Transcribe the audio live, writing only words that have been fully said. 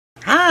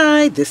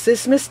Hi, this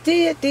is Miss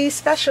D at D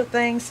Special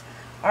Things.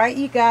 Alright,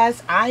 you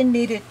guys, I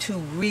needed to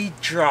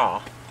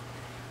redraw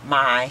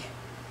my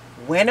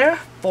winner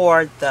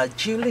for the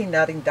Julie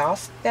Nutting Doll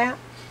stamp.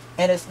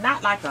 And it's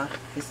not like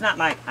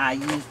I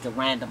used the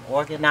random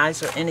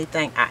organizer or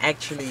anything. I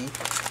actually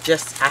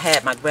I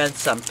had my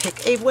grandson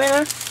pick a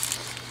winner.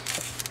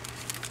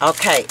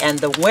 Okay, and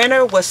the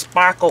winner was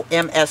Sparkle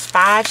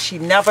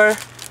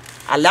MS5.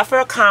 I left her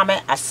a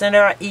comment, I sent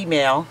her an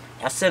email,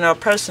 I sent her a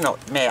personal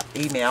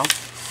email,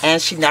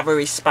 and she never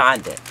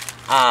responded.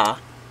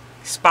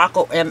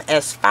 Sparkle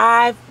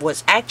MS5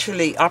 was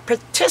actually a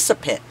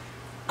participant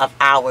of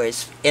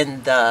ours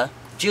in the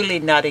Julie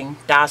Nutting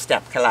Doll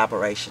Stamp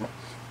collaboration.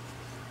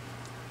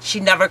 She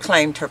never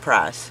claimed her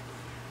prize.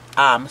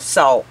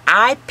 So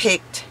I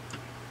picked,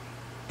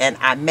 and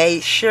I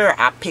made sure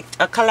I picked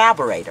a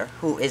collaborator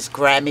who is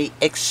Grammy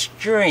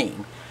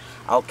Extreme.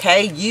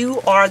 Okay,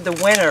 you are the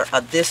winner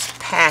of this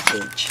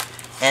package,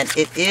 and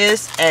it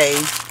is a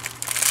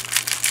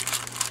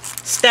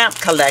stamp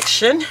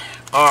collection,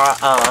 or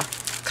a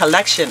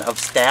collection of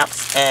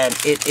stamps, and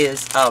it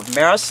is of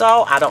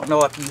Marisol. I don't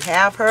know if you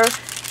have her,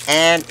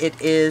 and it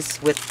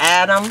is with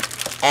Adam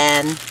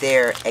and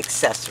their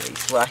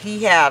accessories. Well,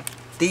 he have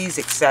these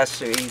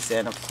accessories,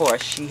 and of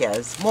course she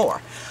has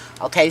more.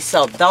 Okay,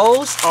 so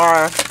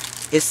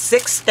is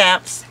 6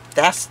 stamps.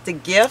 That's the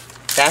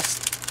gift. That's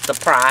the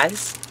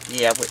prize.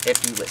 Yeah,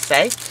 if you would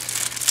say.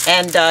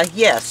 And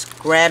yes,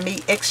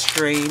 Grammy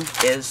Extreme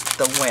is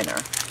the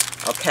winner.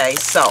 Okay,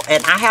 so,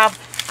 and I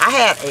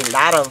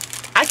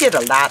get a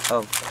lot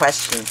of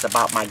questions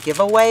about my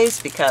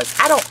giveaways because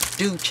I don't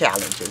do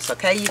challenges,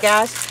 okay, you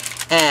guys?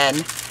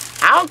 And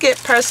I'll get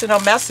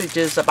personal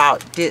messages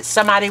about, did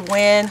somebody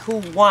win?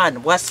 Who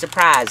won? What's the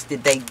prize?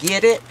 Did they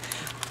get it?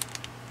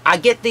 I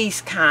get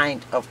these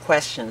kind of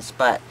questions,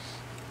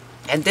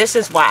 and this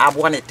is why I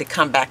wanted to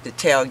come back to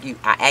tell you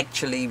I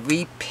actually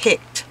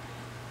repicked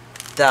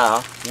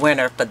the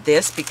winner for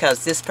this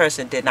because this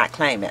person did not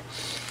claim it.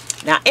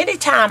 Now,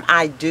 anytime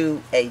I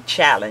do a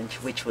challenge,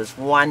 which was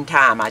one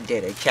time I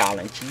did a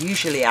challenge,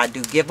 usually I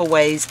do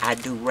giveaways, I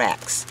do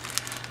racks.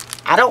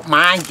 I don't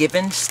mind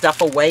giving stuff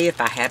away if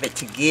I have it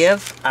to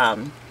give.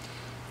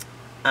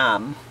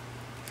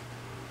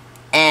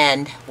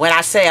 And when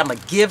I say I'm going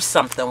to give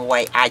something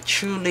away, I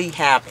truly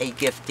have a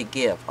gift to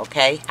give,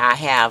 okay? I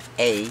have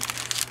a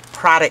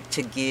product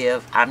to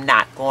give. I'm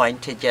not going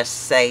to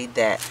just say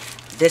that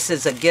this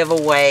is a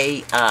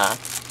giveaway,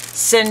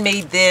 send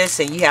me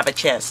this and you have a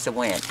chance to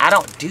win. I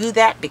don't do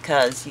that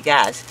because, you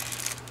guys,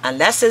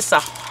 unless it's a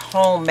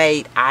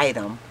homemade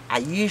item, I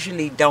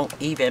usually don't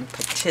even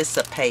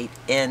participate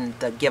in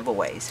the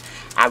giveaways.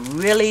 I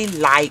really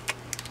like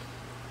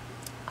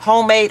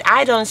homemade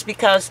items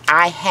because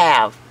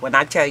when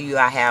I tell you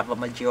I have a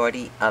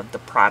majority of the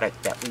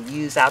product that we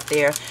use out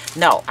there,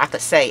 no, I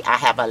could say I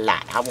have a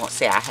lot. I won't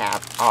say I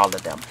have all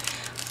of them.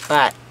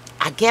 But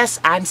I guess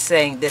I'm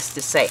saying this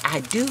to say I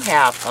do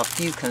have a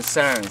few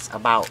concerns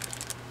about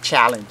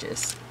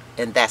challenges,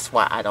 and that's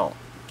why I don't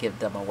give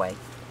them away.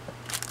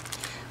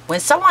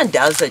 When someone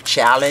does a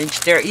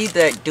challenge, they're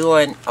either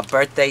doing a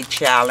birthday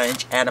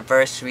challenge,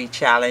 anniversary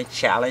challenge,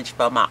 challenge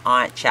for my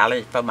aunt,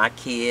 challenge for my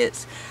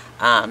kids.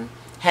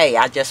 Hey,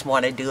 I just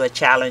want to do a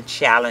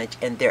challenge,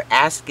 and they're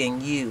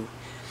asking you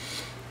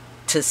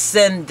to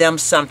send them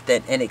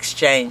something in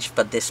exchange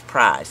for this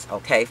prize.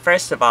 Okay,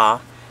 first of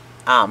all,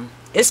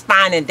 it's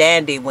fine and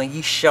dandy when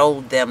you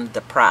show them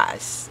the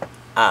prize.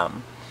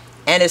 And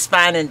it's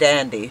fine and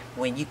dandy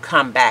when you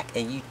come back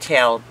and you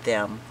tell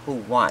them who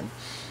won.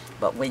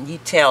 But when you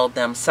tell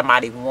them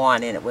somebody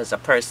won and it was a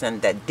person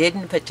that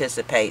didn't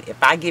participate,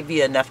 if I give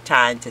you enough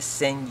time to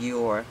send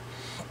your,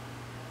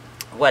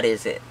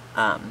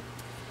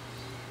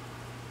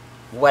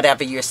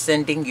 whatever you're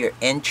sending, your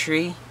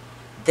entry,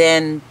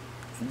 then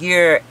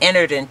you're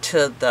entered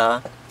into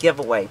the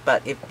giveaway.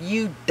 But if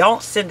you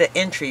don't send an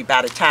entry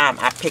by the time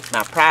I pick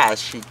my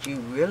prize, should you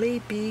really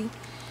be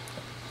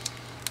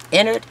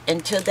entered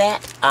into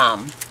that?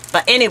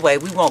 But anyway,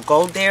 we won't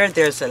go there.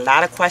 There's a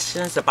lot of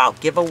questions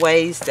about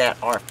giveaways that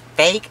are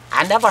fake.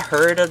 I never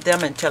heard of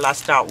them until I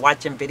start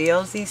watching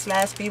videos these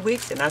last few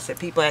weeks, and I said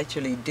people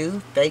actually do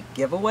fake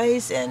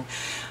giveaways.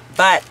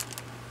 But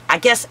I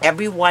guess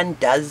everyone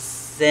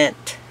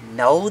doesn't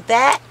know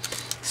that,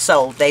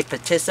 so they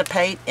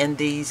participate in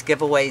these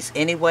giveaways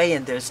anyway,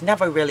 and there's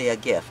never really a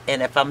gift.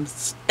 And if I'm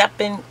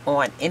stepping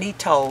on any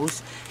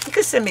toes, you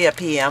can send me a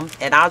PM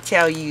and I'll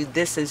tell you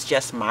this is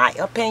just my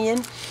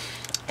opinion.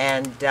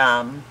 And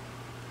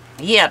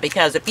yeah,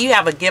 because if you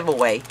have a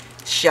giveaway,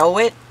 show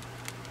it,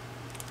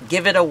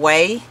 give it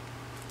away.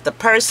 The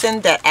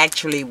person that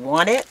actually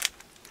won it,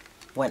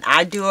 when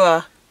I do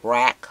a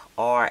rack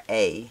or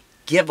a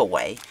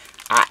giveaway,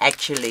 I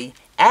actually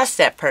ask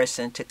that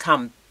person to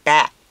come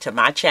back to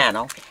my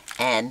channel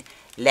and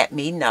let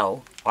me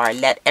know, or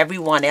let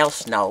everyone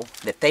else know,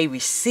 that they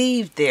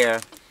received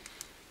their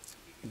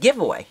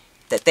giveaway,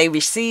 that they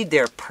received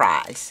their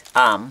prize.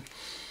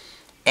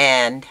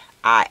 And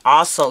I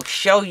also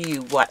show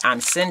you what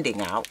I'm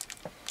sending out.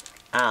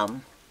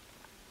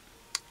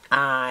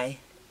 I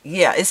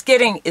yeah, it's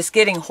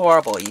getting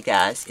horrible, you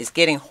guys. It's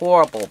getting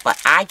horrible,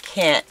 but I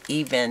can't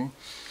even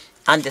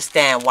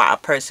understand why a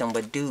person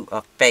would do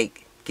a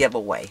fake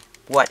giveaway.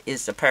 What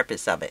is the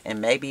purpose of it? And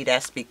maybe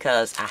that's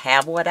because I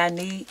have what I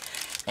need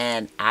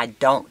and I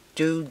don't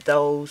do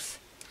those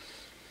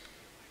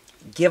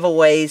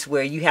giveaways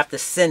where you have to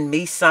send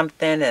me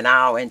something and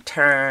I'll in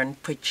turn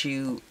put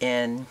you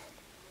in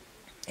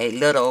a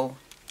little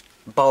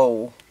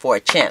bowl for a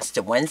chance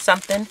to win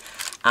something.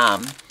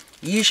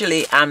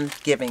 Usually I'm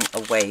giving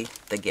away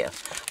the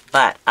gift.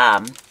 But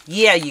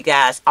yeah, you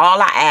guys,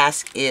 all I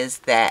ask is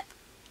that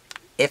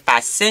if I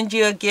send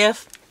you a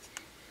gift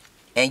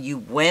and you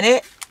win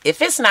it, if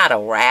it's not a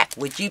rack,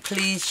 would you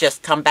please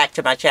just come back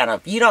to my channel?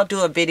 If you don't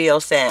do a video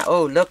saying,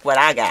 oh, look what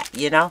I got,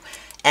 you know,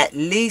 at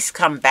least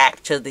come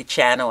back to the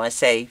channel and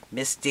say,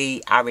 Miss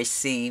D, I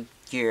received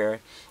your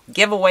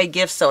giveaway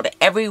gift, so that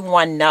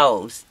everyone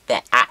knows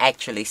that I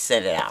actually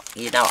sent it out.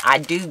 You know, I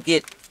do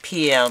get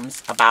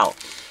PMs about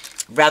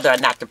whether or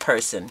not the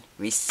person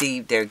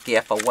received their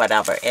gift or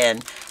whatever.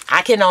 And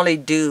I can only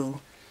do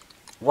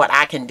what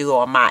I can do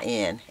on my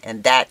end,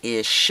 and that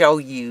is show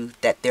you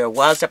that there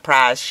was a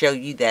prize, show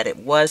you that it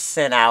was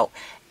sent out,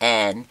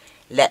 and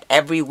let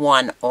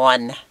everyone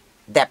on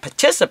that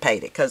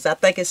participated, because I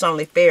think it's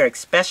only fair,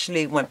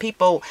 especially when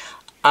people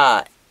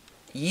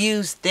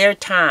use their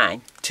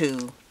time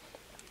to,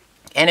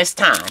 and it's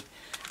time,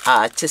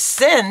 to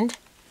send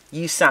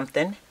you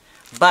something.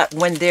 But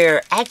when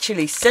they're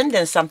actually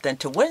sending something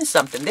to win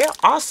something, they're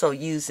also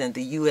using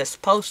the U.S.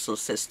 Postal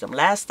System.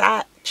 Last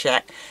I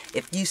checked,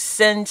 if you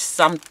send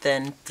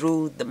something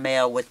through the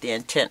mail with the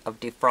intent of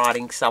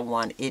defrauding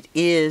someone, it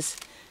is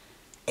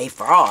a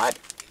fraud.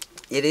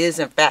 It is,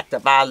 in fact, a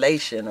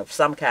violation of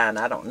some kind.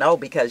 I don't know,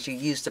 because you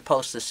use the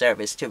Postal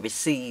Service to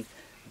receive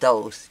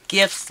those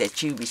gifts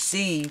that you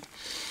receive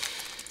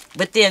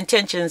with the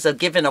intentions of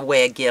giving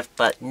away a gift,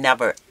 but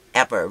never,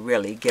 ever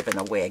really giving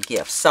away a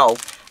gift. So,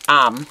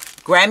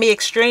 Grammy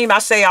Extreme, I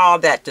say all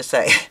that to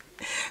say,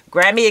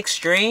 Grammy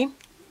Extreme,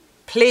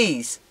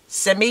 please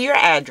send me your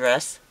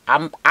address.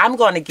 I'm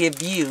going to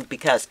give you,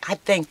 because I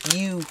think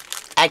you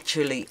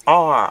actually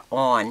are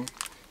on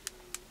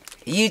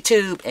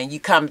YouTube and you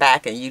come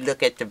back and you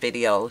look at the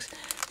videos.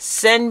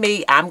 Send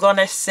me, I'm going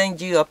to send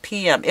you a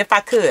PM if I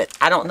could.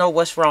 I don't know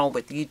what's wrong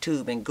with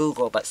YouTube and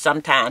Google, but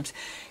sometimes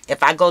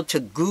if I go to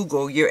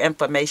Google, your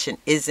information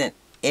isn't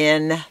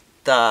in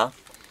the,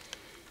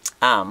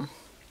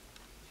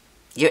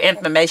 your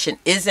information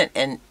isn't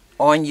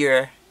on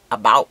your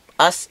About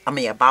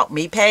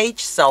Me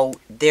page, so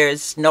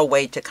there's no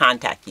way to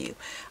contact you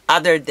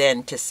other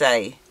than to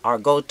say, or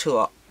go to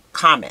a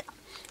comment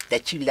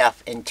that you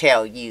left and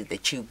tell you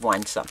that you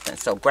won something.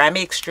 So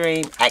Grammy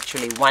Extreme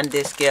actually won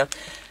this gift.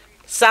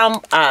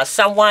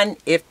 Someone,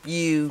 if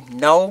you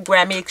know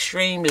Grammy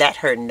Extreme, let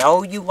her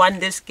know you won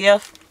this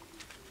gift.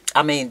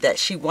 I mean, that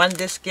she won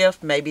this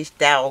gift. Maybe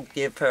that'll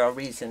give her a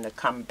reason to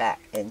come back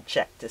and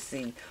check to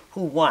see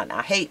who won.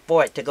 I hate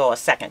for it to go a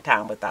second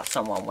time without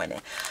someone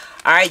winning.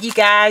 Alright, you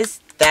guys,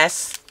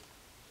 that's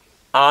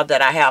all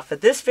that I have for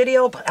this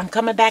video, but I'm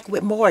coming back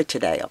with more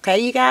today, okay,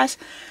 you guys?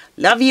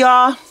 Love you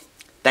all.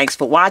 Thanks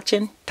for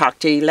watching. Talk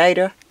to you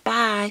later.